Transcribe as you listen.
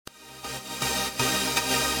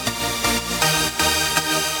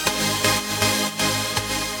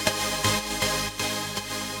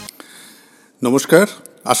নমস্কার,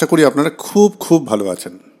 আশা করি আপনারা খুব ভালো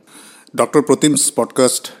আছেন। ডক্টর প্রতিমস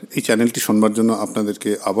পডকাস্ট এই চ্যানেলটি শুনবার জন্য আপনাদেরকে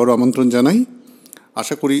আবারও আমন্ত্রণ জানাই।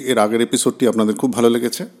 আশা করি এর আগের এপিসোডটি আপনাদের খুব ভালো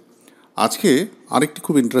লেগেছে। আজকে আরেকটি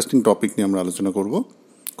খুব ইন্টারেস্টিং টপিক নিয়ে আমরা আলোচনা করব।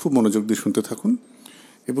 খুব মনোযোগ দিয়ে শুনতে থাকুন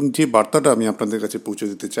এবং যে বার্তাটা আমি আপনাদের কাছে পৌঁছে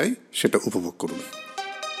দিতে চাই সেটা উপভোগ করুন।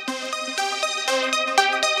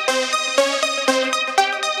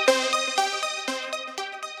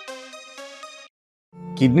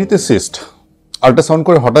 কিডনিতে সিস্ট, আল্ট্রাসাউন্ড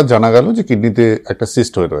করে হঠাৎ জানা গেল যে কিডনিতে একটা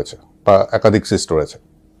সিস্ট হয়ে রয়েছে বা একাধিক সিস্ট রয়েছে।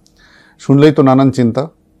 শুনলেই তো নানান চিন্তা।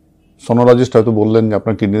 সোনোলজিস্ট হয়তো বললেন যে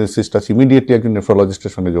আপনার কিডনিতে সিস্ট আছে, ইমিডিয়েটলি একজন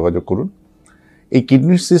নেফ্রোলজিস্টের সঙ্গে যোগাযোগ করুন। এই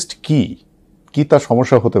কিডনির সিস্ট কি তার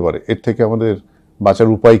সমস্যা হতে পারে, এর থেকে আমাদের বাঁচার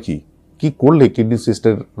উপায় কি করলে কিডনি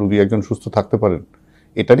সিস্টের রোগী একজন সুস্থ থাকতে পারেন,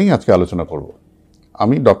 এটা নিয়েই আজকে আলোচনা করব।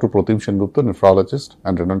 আমি doctor Pratim Sengupta, nephrologist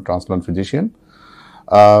and renal transplant physician.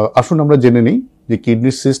 আসুন আমরা জেনে নিই যে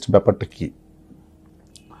কিডনির সিস্ট ব্যাপারটা কি।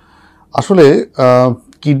 আসলে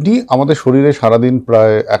কিডনি আমাদের শরীরে সারাদিন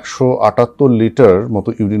প্রায় 178 লিটার মতো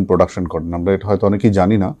ইউরিন প্রোডাকশন করেন। আমরা এটা হয়তো অনেকেই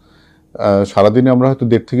জানি না। সারাদিনে আমরা হয়তো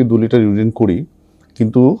 1.5 থেকে 2 লিটার ইউরিন করি,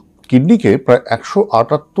 কিন্তু কিডনিকে প্রায়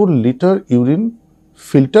 178 লিটার ইউরিন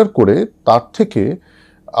ফিল্টার করে তার থেকে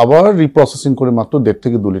আবার রিপ্রসেসিং করে মাত্র 1.5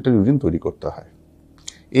 থেকে 2 লিটার ইউরিন তৈরি করতে হয়।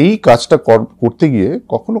 এই কাজটা করতে গিয়ে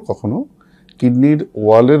কখনো কখনো কিডনির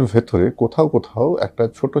ওয়ালের ভেতরে কোথাও একটা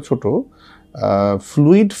ছোট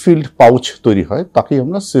ফ্লুইড ফিল্ড পাউচ তৈরি হয়, তাকেই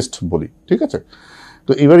আমরা সিস্ট বলি। ঠিক আছে,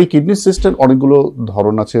 তো এবার এই কিডনি সিস্টের অনেকগুলো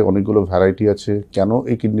ধরন আছে, অনেকগুলো ভ্যারাইটি আছে। কেন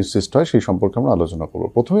এই কিডনি সিস্ট হয় সেই সম্পর্কে আমরা আলোচনা করব।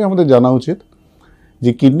 প্রথমেই আমাদের জানা উচিত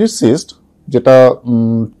যে কিডনির সিস্ট, যেটা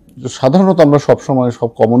সাধারণত আমরা সবসময় সব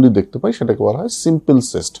কমনলি দেখতে পাই, সেটাকে বলা হয় সিম্পল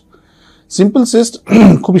সিস্ট। সিম্পল সিস্ট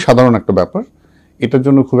খুবই সাধারণ একটা ব্যাপার, এটার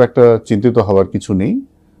জন্য খুব একটা চিন্তিত হওয়ার কিছু নেই।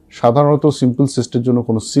 সাধারণত সিম্পল সিস্টের জন্য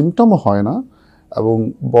কোনো সিমটমও হয় না, এবং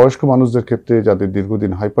বয়স্ক মানুষদের ক্ষেত্রে, যাদের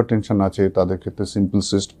দীর্ঘদিন হাইপার টেনশন আছে, তাদের ক্ষেত্রে সিম্পল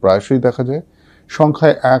সিস্ট প্রায়শই দেখা যায়।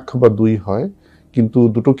 সংখ্যায় 1 বা 2 হয়, কিন্তু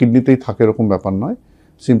দুটো কিডনিতেই থাকে এরকম ব্যাপার নয়।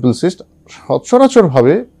 সিম্পল সিস্ট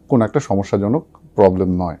সচরাচরভাবে কোনো একটা সমস্যাজনক প্রবলেম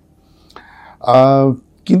নয়।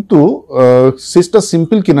 কিন্তু সিস্টটা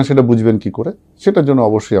সিম্পল কিনা সেটা বুঝবেন কি করে, সেটার জন্য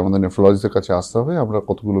অবশ্যই আমাদের নেফ্রোলজিস্টের কাছে আসতে হবে। আমরা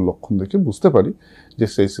কতগুলো লক্ষণ দেখে বুঝতে পারি যে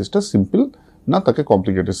সেই সিস্টটা সিম্পল না, তাকে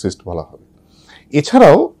কমপ্লিকেটেড সিস্ট বলা হবে।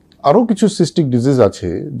 এছাড়াও আরও কিছু সিস্টিক ডিজিজ আছে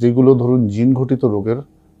যেগুলো ধরুন জিন ঘটিত রোগের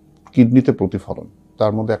কিডনিতে প্রতিফলন।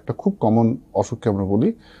 তার মধ্যে একটা খুব কমন অসুখকে আমরা বলি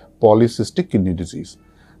পলিসিস্টিক কিডনি ডিজিজ।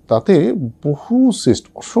 তাতে বহু সিস্ট,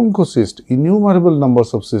 অসংখ্য cyst, innumerable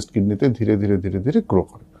numbers of cyst কিডনিতে ধীরে ধীরে গ্রো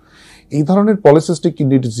করে। এই ধরনের পলিসিস্টিক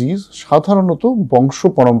কিডনি ডিজিজ সাধারণত বংশ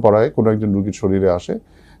পরম্পরায় কোনো একজন রোগীর শরীরে আসে,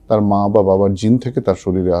 তার মা বা বাবার জিন থেকে তার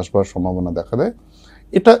শরীরে আসবার সম্ভাবনা দেখা দেয়।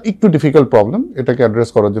 এটা একটু ডিফিকাল্ট প্রবলেম, এটাকে অ্যাড্রেস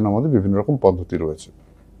করার জন্য আমাদের বিভিন্ন রকম পদ্ধতি রয়েছে।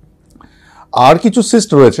 আর কিছু সিস্ট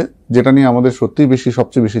রয়েছে যেটা নিয়ে আমাদের সবচেয়ে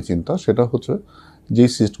বেশি চিন্তা, সেটা হচ্ছে যে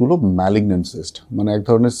সিস্টগুলো ম্যালিগন্যান্ট সিস্ট, মানে এক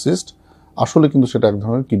ধরনের সিস্ট আসলে কিন্তু সেটা এক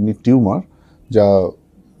ধরনের কিডনি টিউমার, যা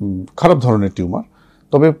খারাপ ধরনের টিউমার।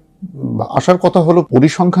 তবে আসার কথা হলো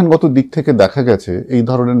পরিসংখ্যানগত দিক থেকে দেখা গেছে এই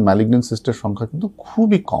ধরনের ম্যালিগন্যান্ট সিস্টের সংখ্যা কিন্তু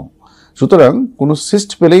খুবই কম। সুতরাং কোনো সিস্ট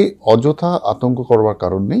পেলেই অযথা আতঙ্ক করবার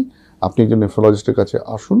কারণ নেই। আপনি একজন নেফ্রোলজিস্টের কাছে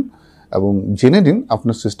আসুন এবং জেনে নিন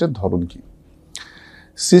আপনার সিস্টের ধরন কি।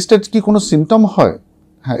 সিস্টের কি কোনো সিমটম হয়?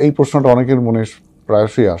 হ্যাঁ, এই প্রশ্নটা অনেকের মনে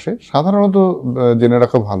প্রায়শই আসে। সাধারণত জেনে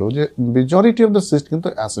রাখা ভালো যে মেজরিটি অফ দ্য সিস্ট কিন্তু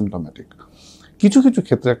অ্যাসিমটমেটিক। কিছু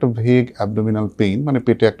ক্ষেত্রে একটা ভেগ অ্যাবডোমিনাল পেইন, মানে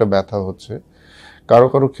পেটে একটা ব্যথা হচ্ছে।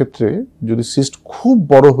 কারো ক্ষেত্রে যদি সিস্ট খুব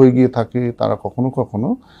বড় হয়ে গিয়ে থাকে, তারা কখনো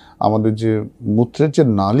আমাদের যে মূত্রের যে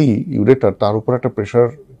নালী ইউরেটার, তার উপর একটা প্রেশার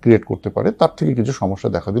ক্রিয়েট করতে পারে, তার থেকে কিছু সমস্যা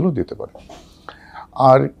দেখা দিলেও দিতে পারে।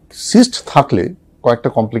 আর সিস্ট থাকলে কয়েকটা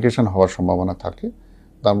কমপ্লিকেশন হওয়ার সম্ভাবনা থাকে।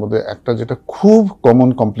 তার মধ্যে একটা যেটা খুব কমন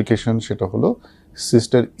কমপ্লিকেশন, সেটা হলো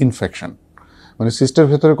সিস্টের ইনফেকশন। মানে সিস্টের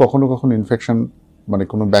ভেতরে কখনো ইনফেকশন, মানে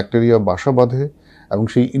কোনো ব্যাকটেরিয়া বাসা বাঁধে, এবং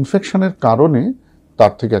সেই ইনফেকশনের কারণে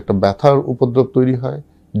তার থেকে একটা ব্যথার উপদ্রব তৈরি হয়,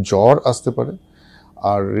 জ্বর আসতে পারে।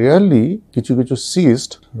 আর রেয়ারলি কিছু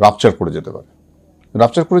সিস্ট রাপচার করে যেতে পারে।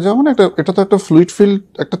 রাপচার করে যাওয়া মানে এটা তো একটা ফ্লুইড ফিল্ড,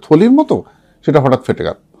 একটা থলির মতো, সেটা হঠাৎ ফেটে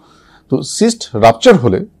গেল। তো সিস্ট রাপচার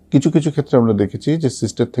হলে কিছু ক্ষেত্রে আমরা দেখেছি যে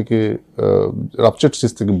সিস্টের থেকে, রাপচার্ড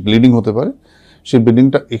সিস্ট থেকে ব্লিডিং হতে পারে। সেই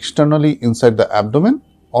ব্লিডিংটা এক্সটার্নালি ইনসাইড দ্য অ্যাবডোমেন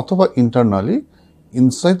অথবা internally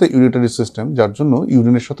inside the urinary system, যার জন্য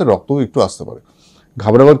ইউরিনের সাথে রক্তও একটু আসতে পারে।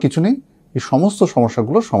 ঘাবড়াবার কিছু নেই, এই সমস্ত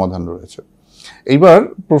সমস্যাগুলোর সমাধান রয়েছে। এইবার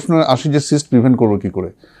প্রশ্ন আসি যে সিস্ট প্রিভেন্ট করবো কি করে।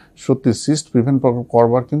 সত্যি সিস্ট প্রিভেন্ট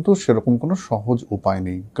করবার কিন্তু সেরকম কোনো সহজ উপায়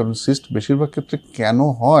নেই, কারণ সিস্ট বেশিরভাগ ক্ষেত্রে কেন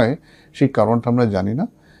হয় সেই কারণটা আমরা জানি না।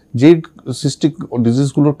 যে সিস্টিক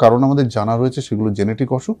ডিজিজগুলোর কারণ আমাদের জানা রয়েছে সেগুলো জেনেটিক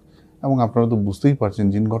অসুখ, এবং আপনারা তো বুঝতেই পারছেন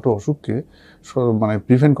জিনগত অসুখকে মানে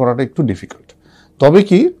প্রিভেন্ট করাটা একটু ডিফিকাল্ট। তবে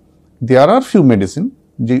কি দেয়ার আর ফিউ মেডিসিন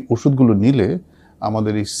যে ওষুধগুলো নিলে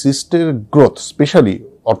আমাদের এই সিস্টের growth, specially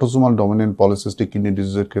autosomal dominant polycystic kidney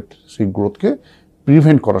ডিজিজের ক্ষেত্রে সেই গ্রোথকে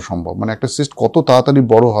প্রিভেন্ট করা সম্ভব। মানে একটা সিস্ট কত তাড়াতাড়ি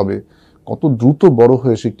বড় হবে, কত দ্রুত বড়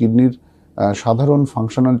হয়ে সে কিডনির সাধারণ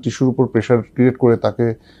ফাংশনাল টিস্যুর উপর প্রেশার ক্রিয়েট করে তাকে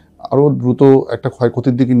আরও দ্রুত একটা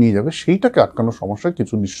ক্ষয়ক্ষতির দিকে নিয়ে যাবে, সেইটাকে আটকানোর সমস্যা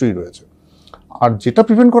কিছু নিশ্চয়ই রয়েছে। আর যেটা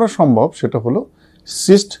প্রিভেন্ট করা সম্ভব সেটা হলো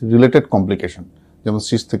সিস্ট রিলেটেড কমপ্লিকেশন, যেমন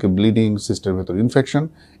সিস্ট থেকে ব্লিডিং, সিস্টের ভেতর ইনফেকশন,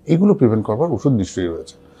 এগুলো প্রিভেন্ট করবার ওষুধ নিশ্চয়ই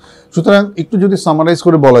রয়েছে। সুতরাং একটু যদি সামারাইজ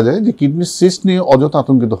করে বলা যায় যে কিডনির সিস্ট নিয়ে অযথা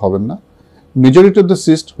আতঙ্কিত হবেন না। মেজরিটি অফ দ্য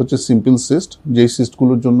সিস্ট হচ্ছে সিম্পল সিস্ট, যেই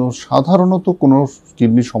সিস্টগুলোর জন্য সাধারণত কোনো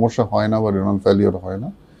কিডনির সমস্যা হয় না বা রেনাল ফেলিওর হয় না।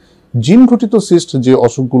 জিন ঘটিত সিস্ট যে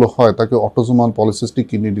অসুখগুলো হয় তাকে অটোসোমাল পলিসিস্টিক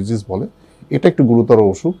কিডনি ডিজিজ বলে। এটা একটু গুরুতর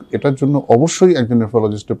অসুখ, এটার জন্য অবশ্যই একজন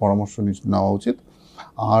নেফ্রোলজিস্টের পরামর্শ নেওয়া উচিত।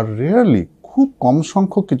 আর রেয়ারলি খুব কম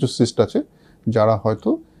সংখ্যক কিছু সিস্ট আছে যারা হয়তো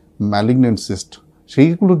ম্যালিগনেন্ট সিস্ট,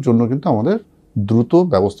 সেইগুলোর জন্য কিন্তু আমাদের দ্রুত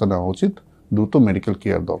ব্যবস্থা নেওয়া উচিত, দ্রুত মেডিকেল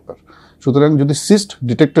কেয়ার দরকার। সুতরাং যদি সিস্ট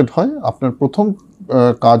ডিটেক্টেড হয়, আপনার প্রথম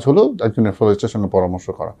কাজ হলো একজন নেফ্রোলজিস্টের সঙ্গে পরামর্শ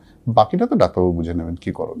করা, বাকিটা তো ডাক্তারবাবু বুঝে নেবেন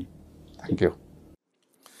কী করণীয়। Thank you.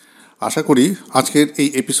 আশা করি আজকের এই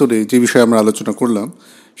এপিসোডে যে বিষয়ে আমরা আলোচনা করলাম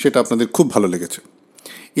সেটা আপনাদের খুব ভালো লেগেছে।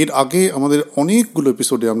 এর আগে আমাদের অনেকগুলো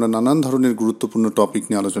এপিসোডে আমরা নানান ধরনের গুরুত্বপূর্ণ টপিক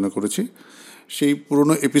নিয়ে আলোচনা করেছি। সেই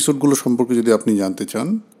এপিসোডগুলো সম্পর্কে যদি আপনি জানতে চান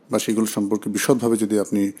বা সেগুলো সম্পর্কে বিশদভাবে যদি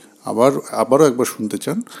আপনি আবারও একবার শুনতে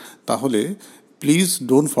চান, তাহলে please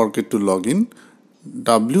don't forget to log in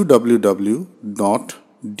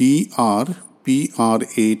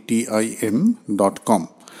www.drpratim.com।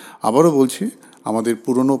 আবারও বলছি, আমাদের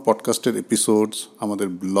পুরনো পডকাস্টের এপিসোডস, আমাদের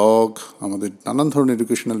ব্লগ, আমাদের নানান ধরনের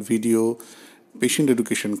educational video, patient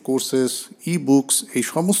education courses, e books, এই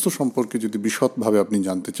সমস্ত সম্পর্কে যদি বিশদভাবে আপনি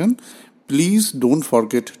জানতে চান, please don't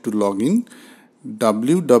forget to log in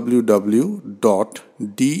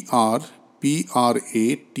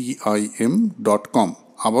www.drpratim.com।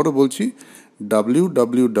 আবারও বলছি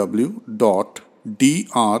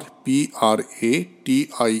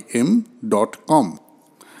www.drpratim.com।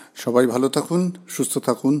 সবাই ভালো থাকুন, সুস্থ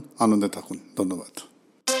থাকুন, আনন্দে থাকুন। ধন্যবাদ।